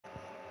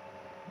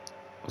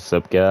What's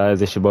up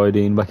guys, it's your boy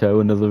Dean back out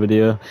with another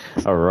video.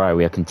 Alright,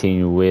 we are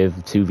continuing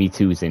with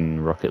 2v2s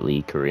in Rocket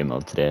League career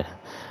mode today.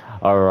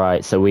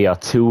 Alright, so we are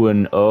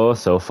 2-0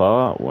 so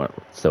far,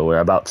 so we're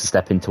about to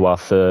step into our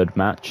third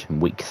match,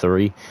 week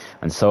 3.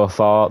 And so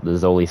far,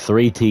 there's only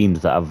 3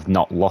 teams that have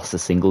not lost a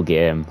single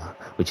game,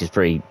 which is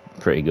pretty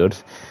good.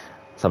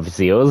 It's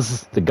obviously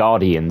us, the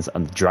Guardians,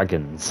 and the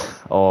Dragons.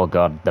 Oh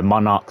god, the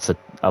Monarchs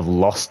have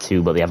lost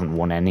 2, but they haven't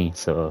won any,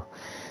 so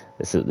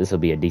this will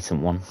be a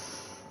decent one.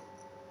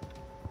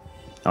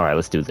 Alright,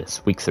 let's do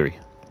this. Week 3.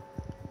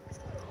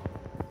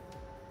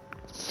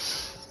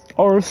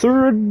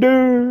 Arthur and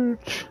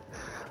Dutch!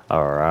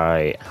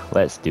 Alright,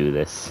 let's do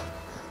this.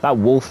 That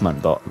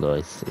Wolfman bot, though,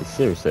 is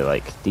seriously,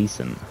 like,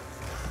 decent.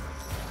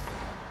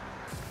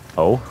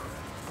 Oh?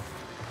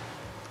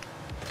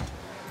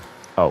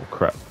 Oh,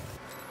 crap.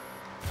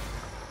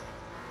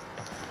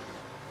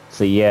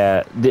 So,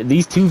 yeah,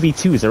 these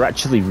 2v2s are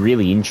actually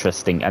really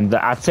interesting, and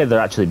I'd say they're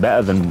actually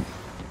better than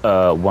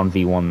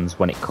 1v1s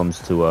when it comes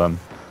to,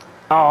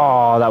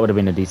 Oh, that would have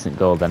been a decent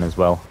goal then as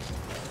well.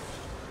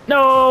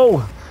 No!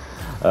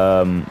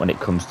 When it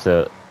comes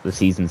to the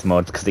seasons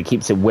mode, because it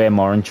keeps it way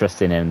more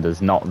interesting and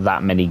there's not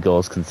that many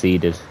goals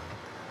conceded.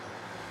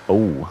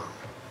 Oh.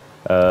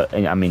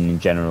 I mean in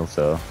general,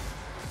 so.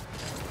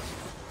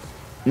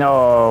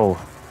 No!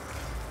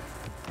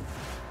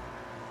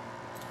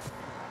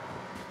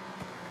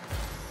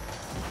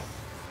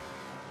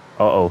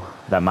 Uh-oh,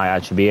 that might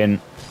actually be in.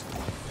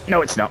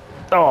 No, it's not.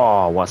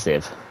 Oh, what a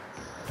save.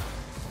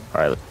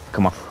 Alright,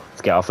 come on,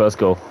 let's get our first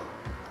goal.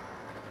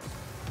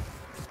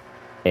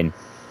 In.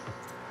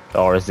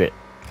 Or is it?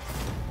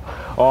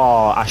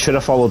 Oh, I should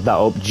have followed that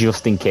up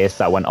just in case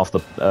that went off the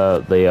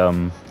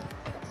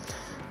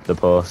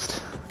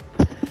post.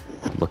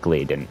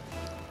 Luckily it didn't.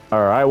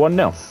 Alright,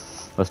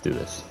 1-0. Let's do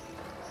this.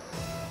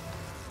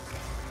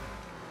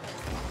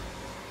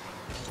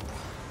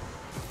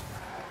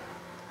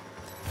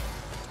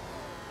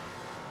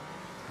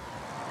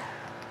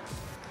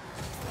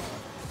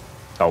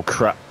 Oh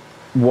crap.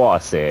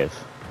 What a save.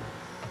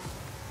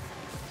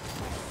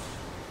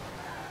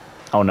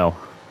 Oh no.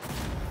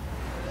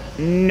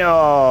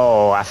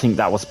 No! I think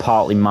that was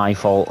partly my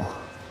fault.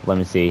 Let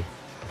me see.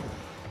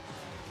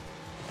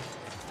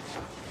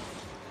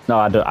 No,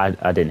 I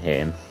didn't hit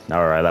him.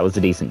 Alright, that was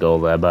a decent goal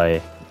there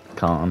by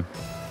Carlton.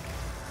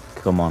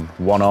 Come on.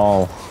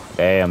 1-1.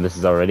 Damn, this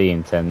is already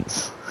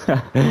intense.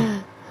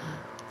 I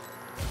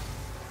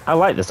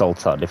like this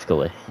alt-art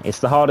difficulty. It's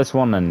the hardest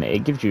one and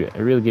it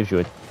really gives you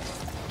a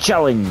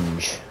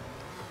challenge.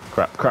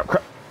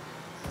 Crap.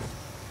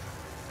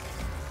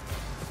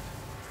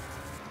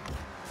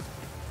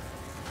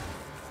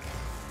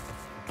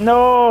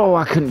 No,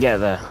 I couldn't get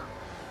there.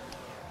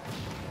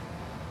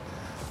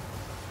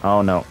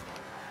 Oh no.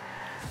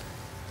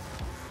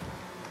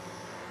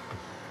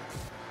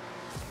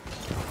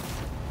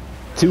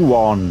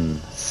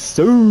 Two-one.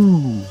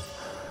 So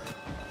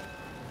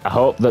I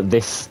hope that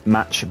this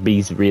match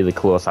be really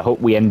close. I hope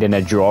we end in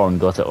a draw and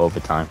go to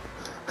overtime.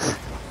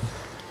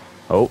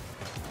 Oh.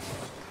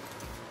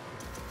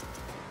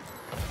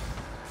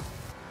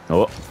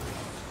 Oh.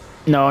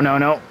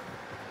 No.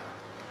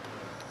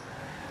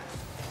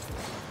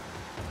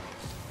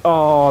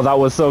 Oh, that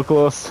was so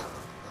close.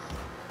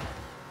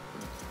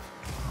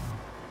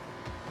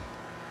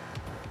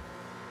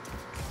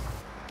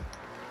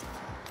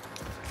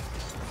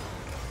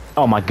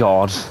 Oh my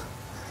god.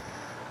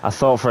 I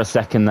thought for a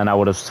second then I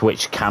would have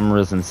switched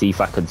cameras and see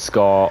if I could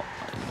score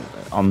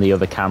on the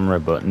other camera,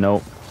 but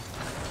nope.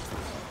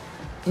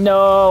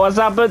 No, what's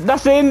happened?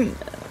 That's in!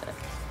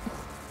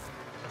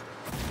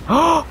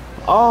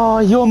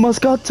 Oh, he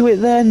almost got to it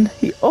then.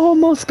 He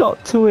almost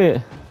got to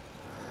it.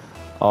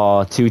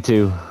 Oh,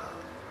 2-2.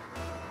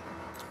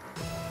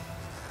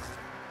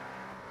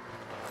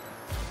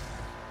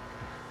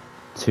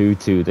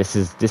 This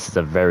is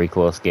a very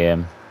close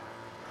game.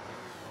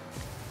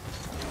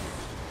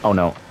 Oh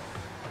no.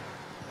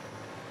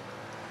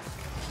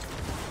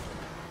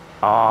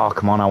 Oh,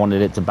 come on, I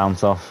wanted it to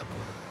bounce off.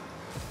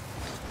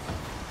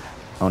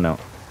 Oh no.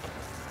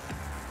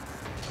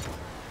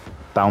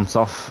 Bounce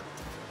off.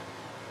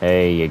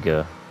 There you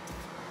go.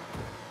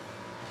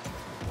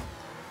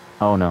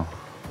 Oh no.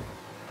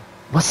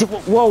 What's it?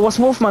 Whoa, what's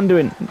Wolfman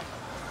doing?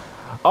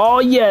 Oh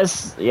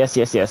yes.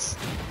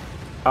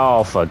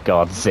 Oh, for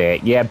God's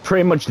sake. Yeah,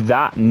 pretty much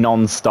that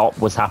non-stop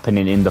was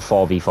happening in the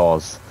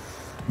 4v4s.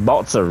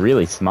 Bots are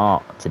really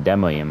smart to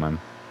demo you, man.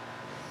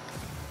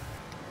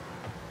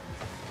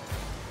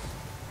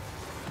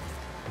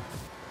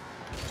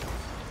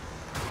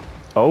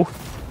 Oh.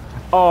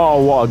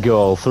 Oh, what a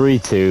goal.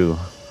 3-2.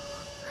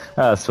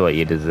 That's what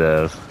you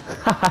deserve.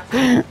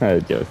 No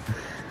joke.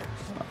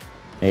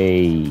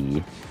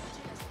 Hey.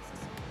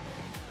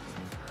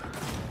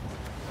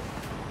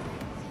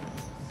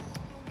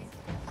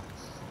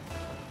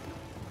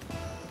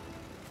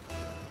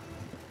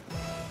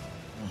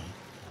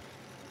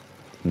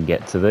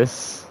 Get to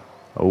this.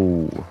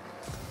 Oh.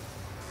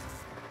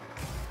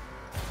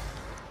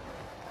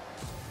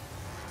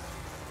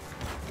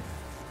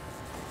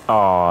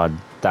 Oh,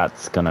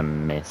 that's gonna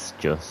miss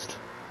just.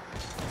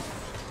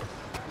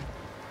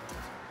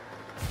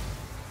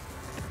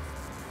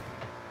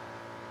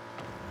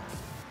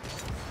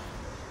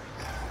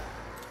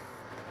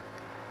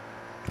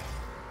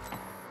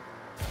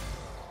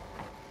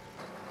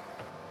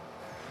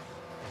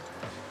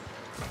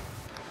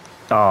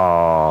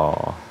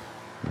 Oh,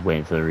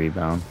 waiting for the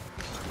rebound.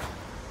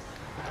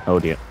 Oh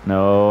dear.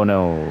 No,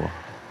 no.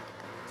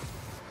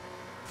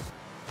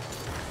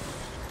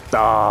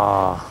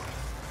 Ah.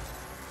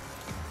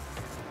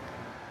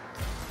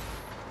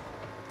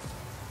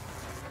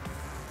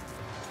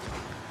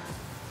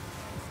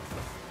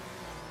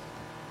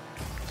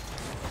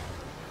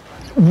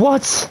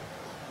 What?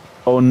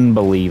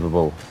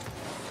 Unbelievable.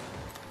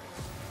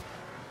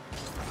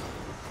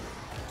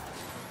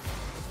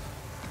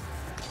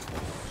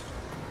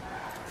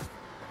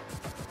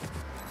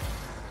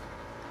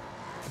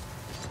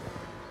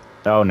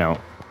 Oh no.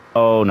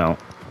 Oh no.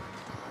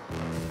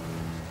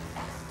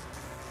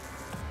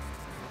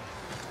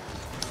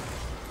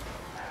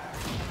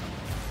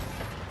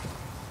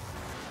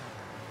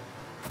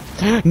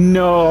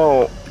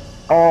 No.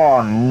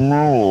 Oh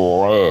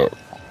no.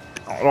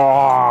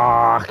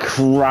 Oh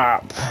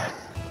crap.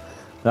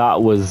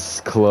 That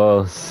was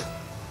close.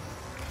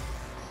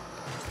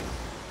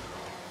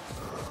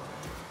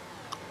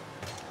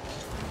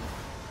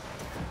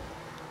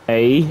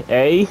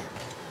 A.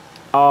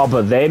 Oh,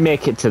 but they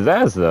make it to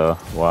theirs though.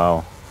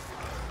 Wow.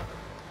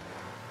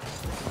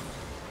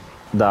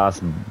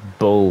 That's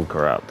bull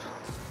crap.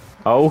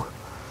 Oh.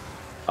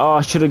 Oh,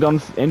 I should have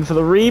gone in for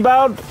the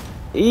rebound.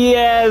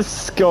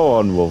 Yes! Go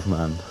on,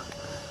 Wolfman.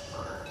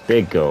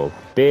 Big goal.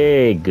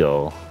 Big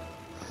goal.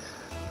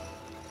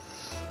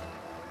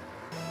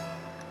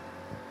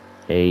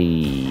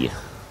 Hey.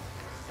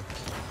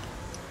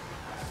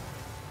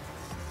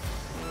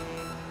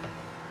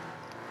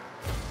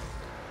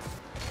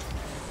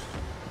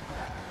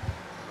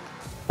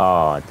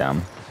 Oh,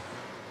 damn.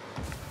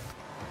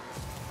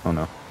 Oh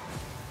no.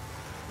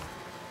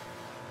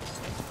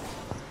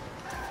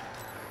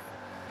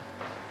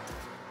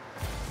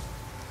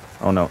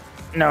 Oh no.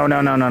 No,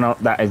 no, no, no, no.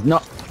 That is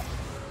not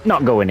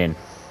going in.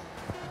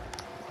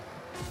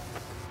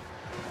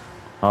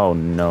 Oh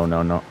no,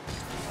 no, no.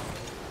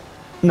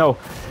 No.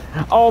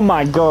 Oh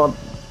my god.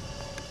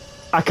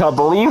 I can't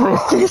believe it.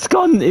 It's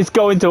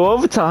going to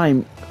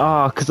overtime.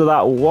 Ah, because of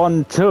that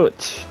one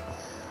touch.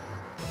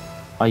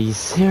 Are you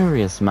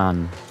serious,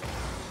 man?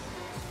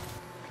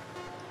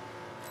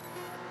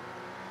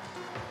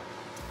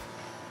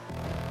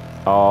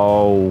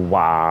 Oh,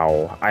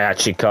 wow. I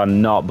actually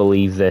cannot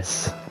believe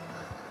this.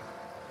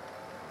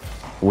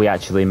 We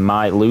actually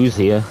might lose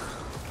here.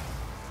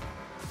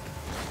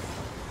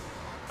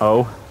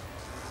 Oh.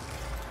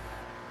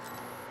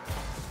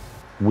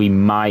 We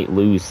might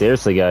lose.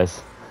 Seriously,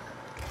 guys.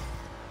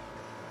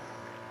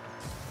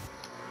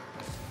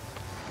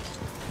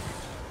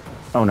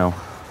 Oh, no.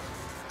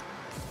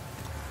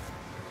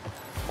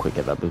 Quick,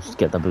 get that boost.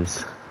 Get that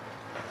boost.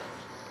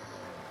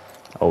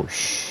 Oh,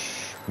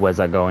 shh. Where's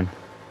that going?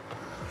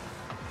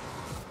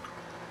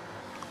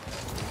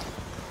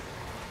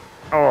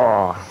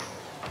 Oh.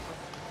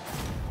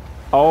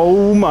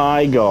 Oh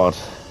my god.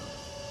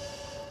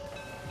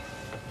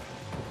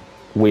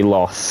 We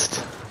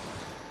lost.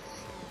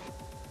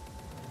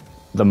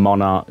 The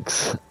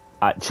Monarchs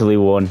actually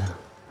won.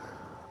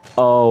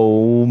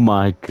 Oh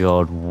my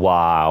god,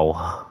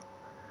 wow.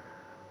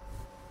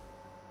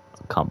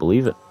 Can't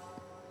believe it.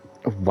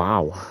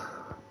 Wow.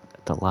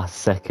 At the last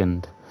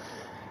second.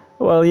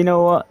 Well, you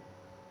know what?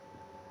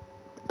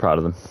 Proud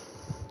of them.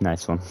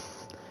 Nice one.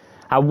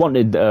 I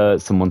wanted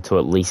someone to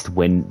at least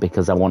win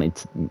because I wanted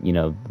to, you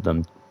know,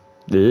 them.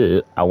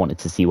 I wanted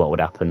to see what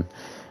would happen.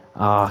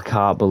 Oh, I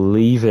can't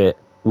believe it.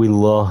 We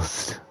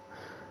lost.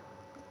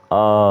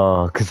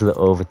 Oh, because of the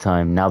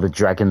overtime. Now the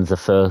Dragons are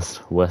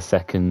first. We're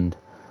second.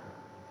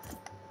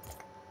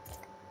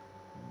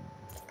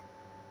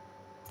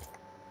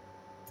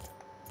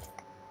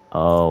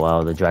 Oh,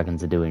 wow. The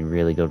Dragons are doing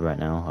really good right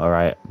now. All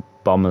right.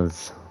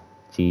 Bombers.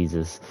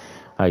 Jesus.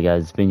 Alright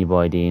guys, it's been your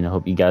boy Dean. I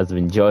hope you guys have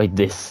enjoyed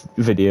this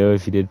video.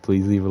 If you did,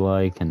 please leave a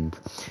like, and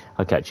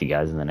I'll catch you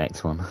guys in the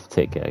next one.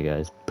 Take care,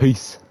 guys.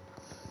 Peace.